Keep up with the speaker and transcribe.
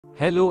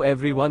Hello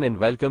everyone and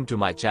welcome to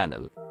my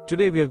channel.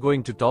 Today we are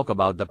going to talk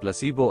about the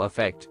placebo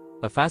effect,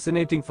 a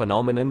fascinating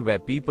phenomenon where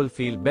people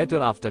feel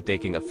better after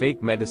taking a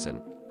fake medicine.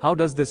 How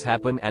does this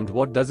happen and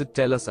what does it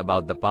tell us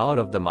about the power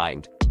of the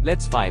mind?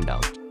 Let's find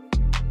out.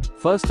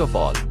 First of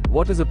all,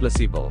 what is a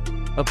placebo?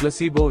 A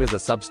placebo is a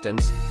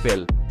substance,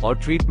 pill, or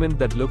treatment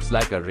that looks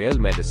like a real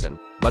medicine,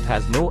 but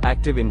has no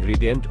active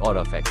ingredient or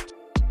effect.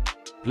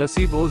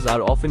 Placebos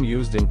are often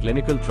used in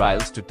clinical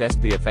trials to test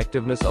the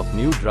effectiveness of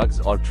new drugs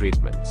or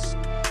treatments.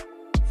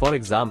 For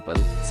example,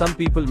 some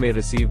people may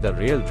receive the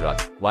real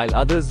drug, while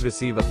others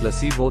receive a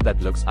placebo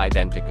that looks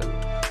identical.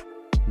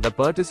 The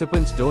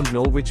participants don't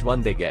know which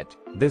one they get.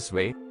 This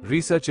way,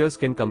 researchers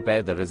can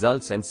compare the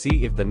results and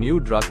see if the new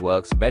drug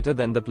works better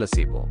than the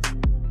placebo.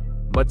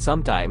 But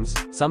sometimes,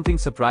 something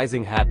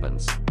surprising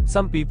happens.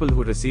 Some people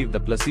who receive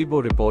the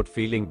placebo report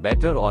feeling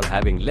better or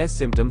having less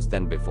symptoms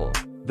than before.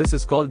 This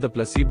is called the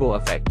placebo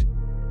effect.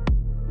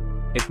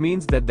 It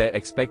means that their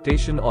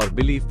expectation or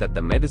belief that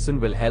the medicine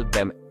will help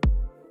them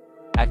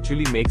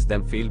actually makes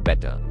them feel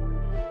better.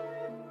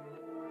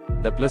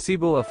 The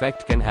placebo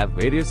effect can have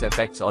various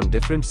effects on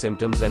different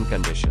symptoms and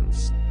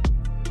conditions.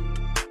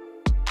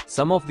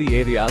 Some of the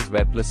areas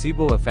where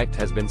placebo effect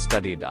has been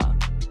studied are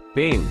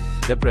pain,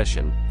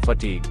 depression,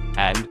 fatigue,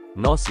 and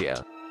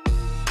nausea.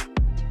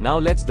 Now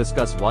let's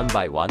discuss one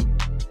by one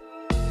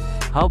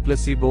how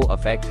placebo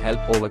effect help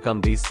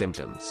overcome these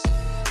symptoms.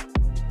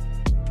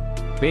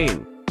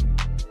 Pain.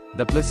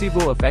 The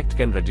placebo effect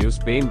can reduce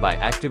pain by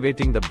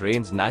activating the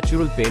brain's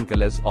natural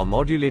painkillers or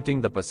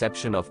modulating the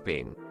perception of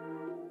pain.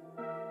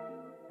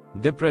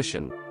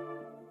 Depression.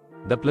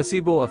 The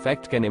placebo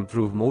effect can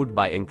improve mood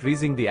by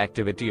increasing the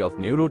activity of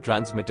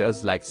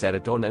neurotransmitters like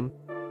serotonin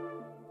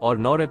or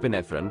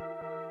norepinephrine,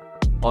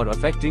 or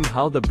affecting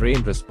how the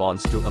brain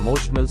responds to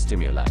emotional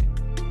stimuli.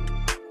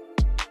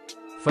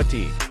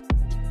 Fatigue.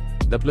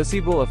 The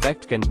placebo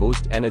effect can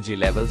boost energy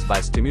levels by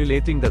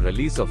stimulating the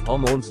release of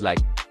hormones like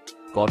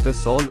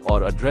cortisol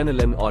or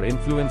adrenaline or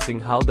influencing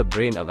how the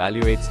brain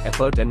evaluates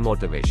effort and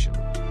motivation.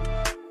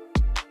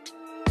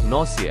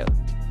 Nausea.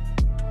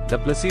 The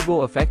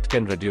placebo effect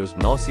can reduce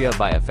nausea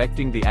by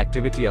affecting the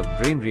activity of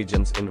brain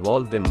regions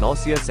involved in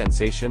nausea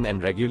sensation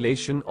and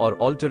regulation or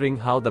altering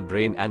how the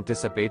brain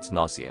anticipates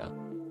nausea.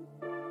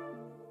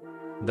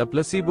 The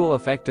placebo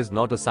effect is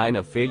not a sign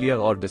of failure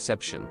or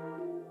deception,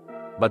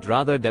 but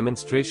rather a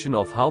demonstration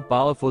of how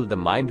powerful the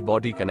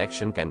mind-body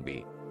connection can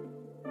be.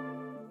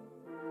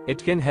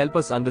 It can help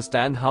us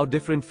understand how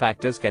different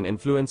factors can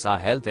influence our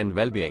health and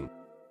well-being,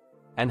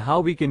 and how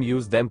we can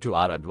use them to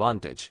our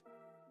advantage.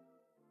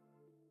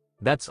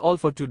 That's all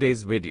for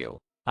today's video.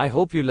 I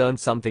hope you learned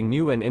something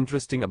new and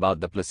interesting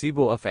about the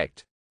placebo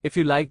effect. If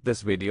you liked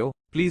this video,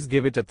 please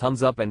give it a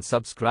thumbs up and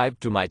subscribe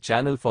to my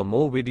channel for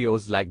more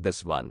videos like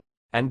this one.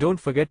 And don't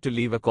forget to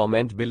leave a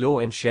comment below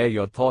and share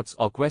your thoughts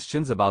or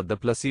questions about the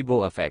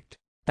placebo effect.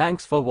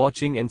 Thanks for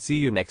watching and see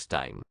you next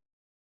time.